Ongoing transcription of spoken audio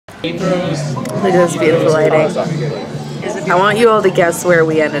Look at this beautiful lighting. I want you all to guess where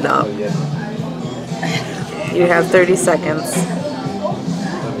we ended up. You have 30 seconds.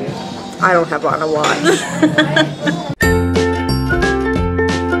 I don't have on a watch.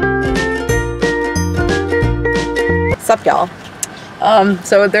 Sup, y'all?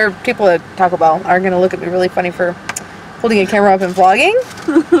 So there are people at Taco Bell are gonna look at me really funny for holding a camera up and vlogging.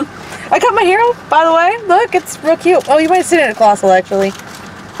 I cut my hair off, by the way. Look, it's real cute. Oh, you might have seen it at Colossal, actually.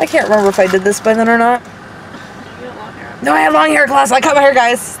 I can't remember if I did this by then or not. No, I had long hair at Colossal. I cut my hair,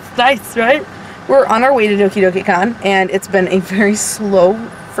 guys. Nice, right? We're on our way to Dokidokon, and it's been a very slow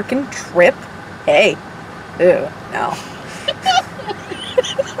freaking trip. Hey. Ew, no.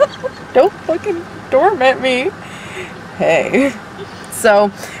 Don't fucking torment me. Hey. So,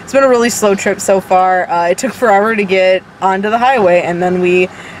 it's been a really slow trip so far. It took forever to get onto the highway, and then we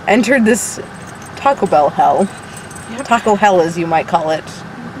entered this Taco Bell hell. Yep. Taco hell, as you might call it.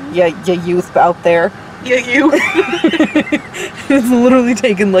 Yeah, you youth out there. Yeah, you. It's literally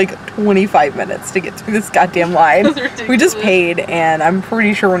taken like 25 minutes to get through this goddamn line. We just paid, and I'm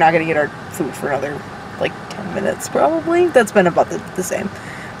pretty sure we're not going to get our food for another like 10 minutes, probably. That's been about the same.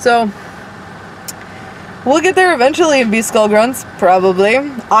 So, we'll get there eventually and be skull grunts, probably.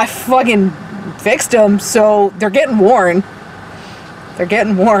 I fucking fixed them, so they're getting worn. They're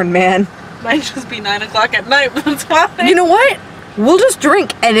getting worn, man. Might just be 9 o'clock at night, but it's fine. You know what? We'll just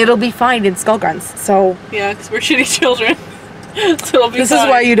drink and it'll be fine in skull grunts, so. Yeah, because we're shitty children. So it'll be This fine. is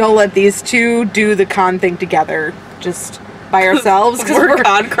why you don't let these two do the con thing together, just by ourselves, because we're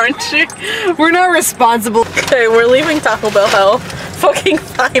con crunching. We're not responsible. Okay, we're leaving Taco Bell hell. Fucking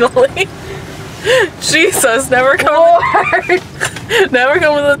finally. Jesus, never come never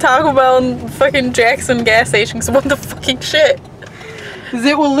come to the Taco Bell and fucking Jackson gas station, because what the fucking shit? Because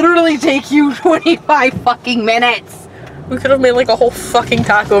it will literally take you 25 fucking minutes. We could have made like a whole fucking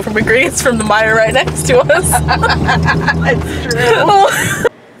taco from ingredients from the miner right next to us. That's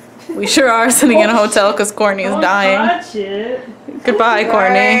true. We sure are sitting in a hotel because Courtney is dying. Goodbye,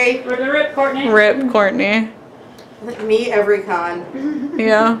 Courtney. Rip, Courtney. Rip, Courtney. Me every con.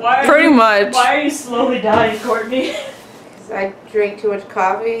 Yeah, pretty much. Why are you slowly dying, Courtney? I drink too much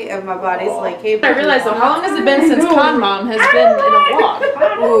coffee and my body's like, hey. I realized though, how long has it been since Con Mom has been in a vlog?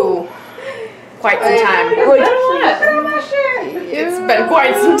 Ooh. Quite some time. It's been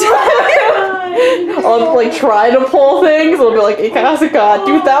quite some time. I'll like try to pull things. It'll be like Ikasuka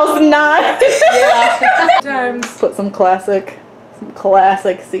 2009. Yeah. Put some classic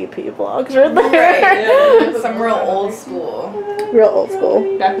CP vlogs right there. Right, yeah. Some real old school. Real old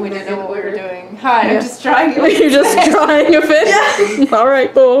school. Back when we didn't know what we were doing. Hi, I'm just trying. You're just trying a fish? Yeah.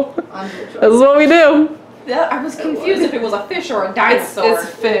 Alright, cool. This is what we do. Yeah, I was confused if it was a fish or a dinosaur. It's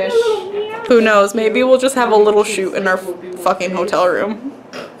fish. Who knows? Maybe we'll just have a little shoot in our fucking hotel room.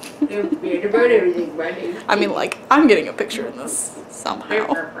 I mean, like, I'm getting a picture in this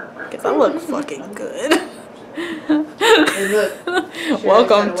somehow. Because I look fucking good.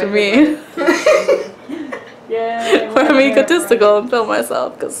 Welcome to me. Where I'm egotistical and film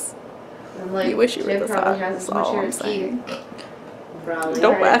myself because you wish you were this hot. That's all I'm saying.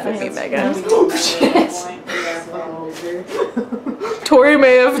 Don't laugh at me, Megan. Tori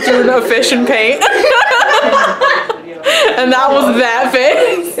may have done a fish and paint. And that was that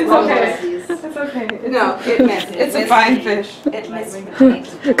fish. It's okay. It's okay. No, it's a fine fish. It misses the paint.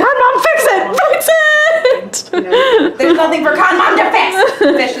 Con Mom, fix it! Fix it! There's nothing for Con Mom to fix.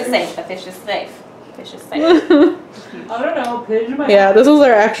 Fish is safe. The fish is safe. Fish is safe. I don't know. Yeah, this was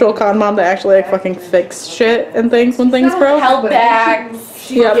our actual Con Mom that actually like fucking fixed shit and things when things broke. Held bags.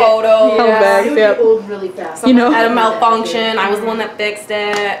 Yep. Photos. Held bags, yep. Really fast. You know. Had a malfunction. I was the one that fixed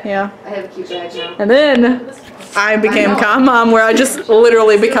it. Yeah. I have cute bags now. And then I became Con Mom where I just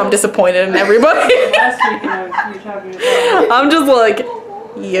literally become disappointed in everybody. I'm just like,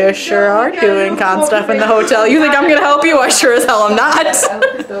 you sure are doing con stuff in the hotel. You think I'm gonna help you? I sure as hell am not.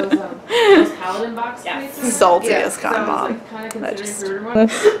 Salty as Con Mom. I just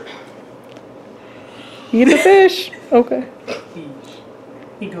eat the fish. Okay.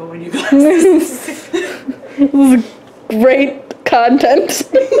 You go when you guys. This is great content.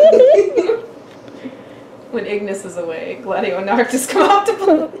 When Ignis is away, Gladio and Narctis come out to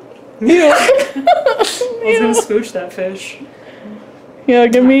play. Yeah. I was gonna smooch that fish. Yeah,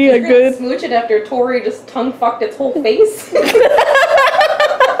 give me a good. Smooch it after Tori just tongue fucked its whole face.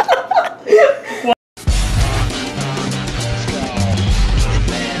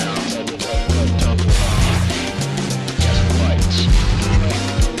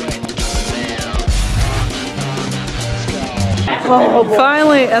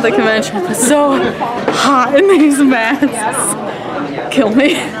 Finally at the convention. It's so hot in these masks. Kill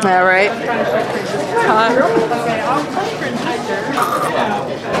me. All right.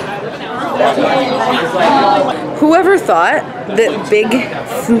 Whoever thought that big,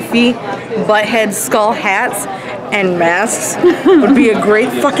 floofy, butthead skull hats and masks would be a great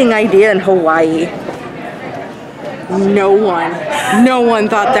fucking idea in Hawaii? No one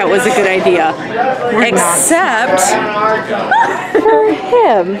thought that was a good idea. Except for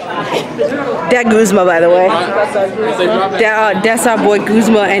him. Dat Guzma, by the way. That's our boy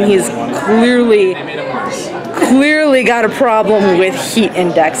Guzma, and he's clearly got a problem with heat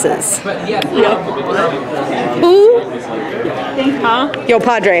indexes. Who? Huh? Yo,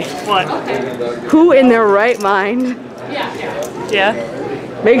 Padre. What? Who in their right mind Yeah.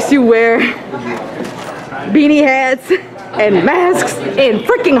 makes you wear beanie hats and masks in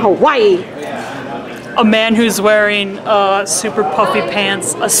freaking Hawaii? A man who's wearing super puffy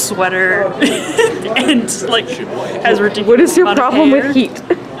pants, a sweater, and like has ridiculous. What is your amount of problem hair. with heat?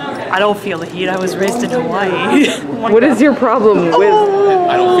 I don't feel the heat. I was raised in Hawaii. What is your problem with?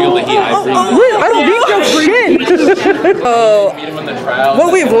 I don't feel the heat. I I don't beat your shit. Oh, feed him in the trial.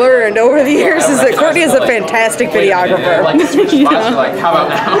 what we've learned over the years is that Courtney is a fantastic videographer. Like, switch spots, you're like, how about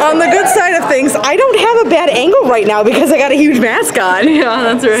now? On the good side of things, I don't have a bad angle right now because I got a huge mask on. Yeah,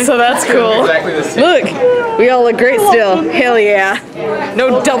 that's right. So that's cool. Exactly the same. Look, we all look great still. Hell yeah.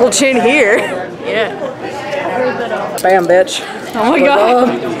 No double chin here. Yeah. Bam, bitch. Oh my god.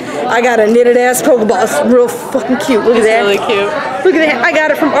 I got a knitted ass Pokeball. It's real fucking cute. Look at that. Really cute. Look at that. I got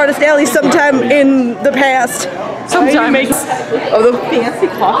it from Artist Alley sometime in the past. Sometime. Oh, the fancy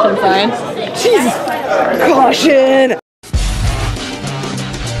caution sign. Jesus. Caution.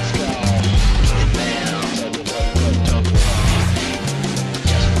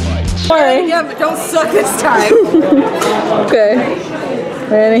 Alright. Yeah, but don't suck this time. Okay.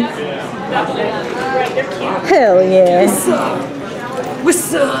 Ready? Hell yeah.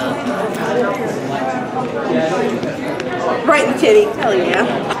 What's up? Right in the titty. Hell yeah.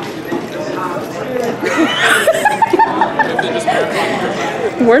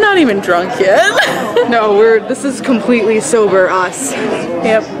 We're not even drunk yet. No, this is completely sober us.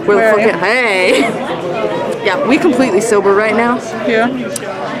 Yep. We're the fucking, hey. Yeah, we completely sober right now. Yeah.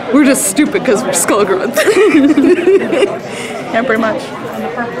 We're just stupid because we're skull grunts. Yeah, pretty much.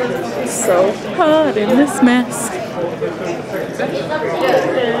 So Hot in this mask.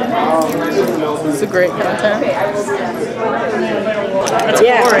 It's a great content. That's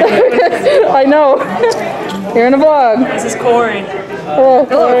Corey. I know. You're in a vlog. This is Corey. Hello,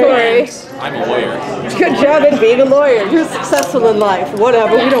 Corey. I'm a lawyer. Good job at being a lawyer. You're successful in life.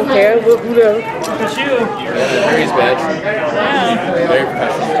 Whatever. We don't care. Whatever. Look at you. Very bad. Yeah. Very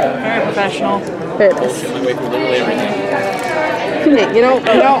professional. Very professional. There it is. My way through literally everything. You know.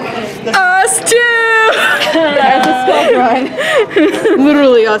 Us too! That's a skull run.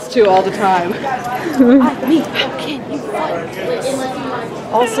 Literally us two all the time.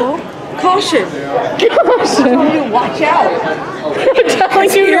 Also, caution. Caution. Watch out. I'm telling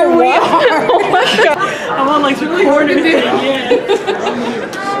you, Here we are. Oh my god. I'm on like the corner.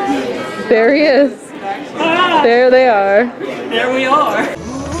 There he is. There they are. There we are.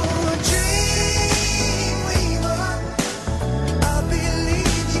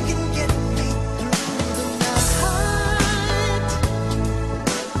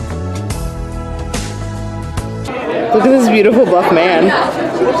 Look at this beautiful buff man.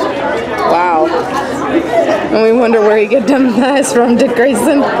 Wow. And we wonder where he get them thighs from, Dick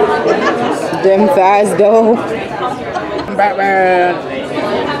Grayson. Them thighs, though. I'm Batman.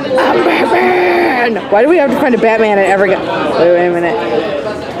 I'm Batman. Why do we have to find a Batman at every... Wait a minute.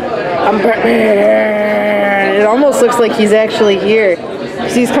 I'm Batman. It almost looks like he's actually here.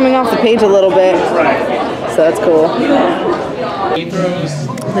 So he's coming off the page a little bit. So that's cool.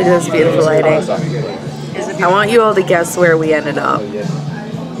 Look at this beautiful lighting. I want you all to guess where we ended up.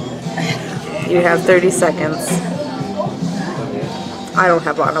 You have 30 seconds. I don't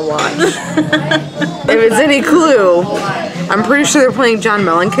have on a watch. If it's any clue, I'm pretty sure they're playing John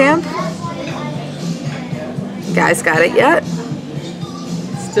Mellencamp. You guys got it yet?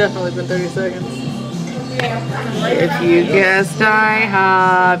 It's definitely been 30 seconds. If you guessed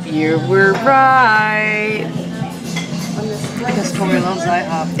IHOP, you were right. Because Corey loves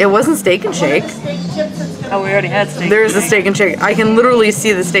IHOP. It wasn't Steak and Shake. Oh, we already had steak. There's a Steak and Shake. I can literally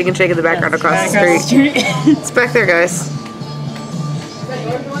see the Steak and Shake in the background across the street. It's back there, guys.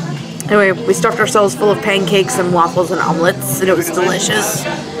 Anyway, we stuffed ourselves full of pancakes and waffles and omelets, and it was delicious.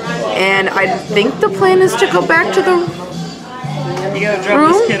 And I think the plan is to go back to the You gotta drop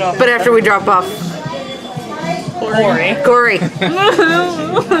room, this kid off. but after we drop off Corey. Corey.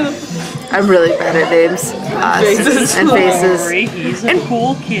 I'm really bad at names. Faces. And faces. He's a And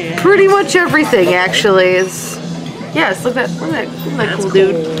cool kid. Pretty much everything actually is. Yes, look at that cool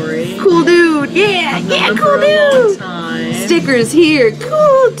dude. Corey. Cool dude. Yeah, cool dude. Stickers here.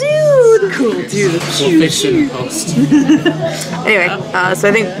 Cool dude. Cool dude. We'll fix it in post. Anyway, so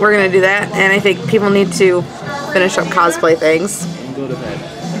I think we're gonna do that, and I think people need to finish up cosplay things. And go to bed.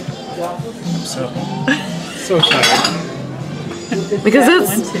 I'm so tired. Because That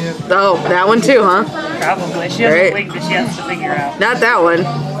it's one too. that one too, huh? Probably. She has Right. a wig that she has to figure out. Not that one.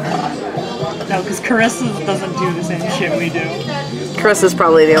 No, because Carissa doesn't do the same shit we do. Chris is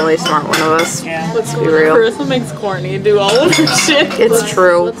probably the only smart one of us. Yeah. Let's be real. Carissa makes Courtney do all of her shit. It's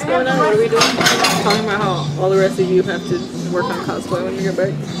true. What's going on? What are we doing? Talking about how all the rest of you have to work on cosplay when you get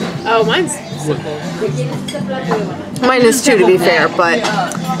back. Oh, mine's simple. Mine is too, to be fair, but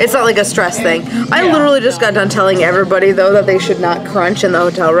it's not like a stress thing. I literally just got done telling everybody though that they should not crunch in the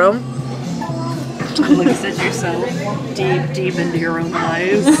hotel room. Like you said, you're so deep into your own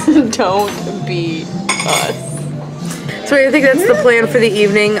lives. Don't be us. So I think that's the plan for the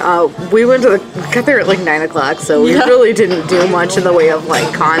evening. We got there at like 9 o'clock, so we really didn't do much in the way of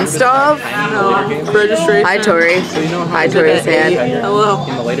like con stuff. No, registration. Hi Tori. So you know how Hi Tori's hand. Hello.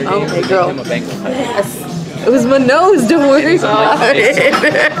 in the later Oh, games, hey, they girl. give him a banquet pipe. It was my nose, don't worry about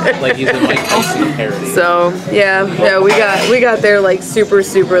it. Like he's in Mike Tyson parody. So yeah, we got there like super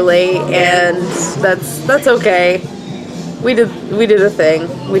late, and that's okay. We did a thing.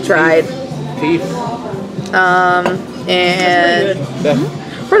 We tried. Thief. And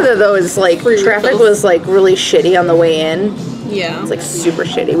Beth. part of it though is like traffic was like really shitty on the way in. Yeah. It's like super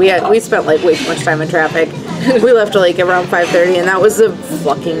shitty. We spent like way too much time in traffic. We left like around 5:30, and that was a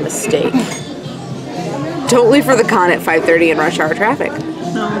fucking mistake. Don't leave for the con at 5:30 in rush hour traffic.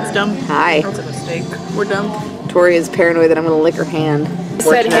 No, it's dumb. Hi. That's a mistake. We're dumb. Tori is paranoid that I'm gonna lick her hand.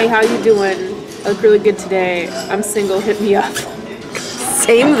 Said, hey, how you doing? I look really good today. I'm single. Hit me up.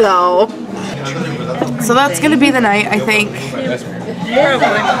 Same though. So that's gonna be the night, I think.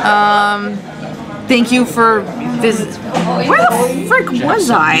 Thank you for visiting. Where the frick was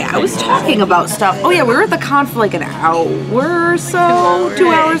I? I was talking about stuff. Oh yeah, we were at the con for like an hour or so, 2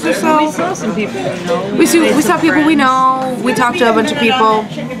 hours or so. We saw some people we know. We saw people we know. We talked to a bunch of people,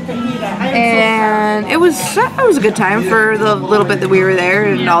 and it was a good time for the little bit that we were there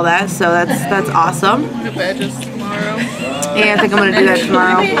and all that. So that's awesome. The badges tomorrow. Yeah, I think I'm gonna do that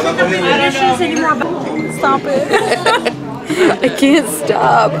tomorrow. Stop it. I can't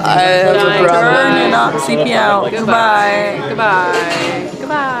stop. I have a problem. Not CP out. Goodbye. Goodbye.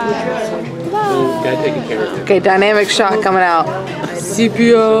 Goodbye. Guy taking care of it. Okay, dynamic shot coming out.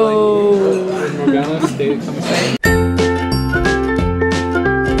 CPO. Morgana, stay coming.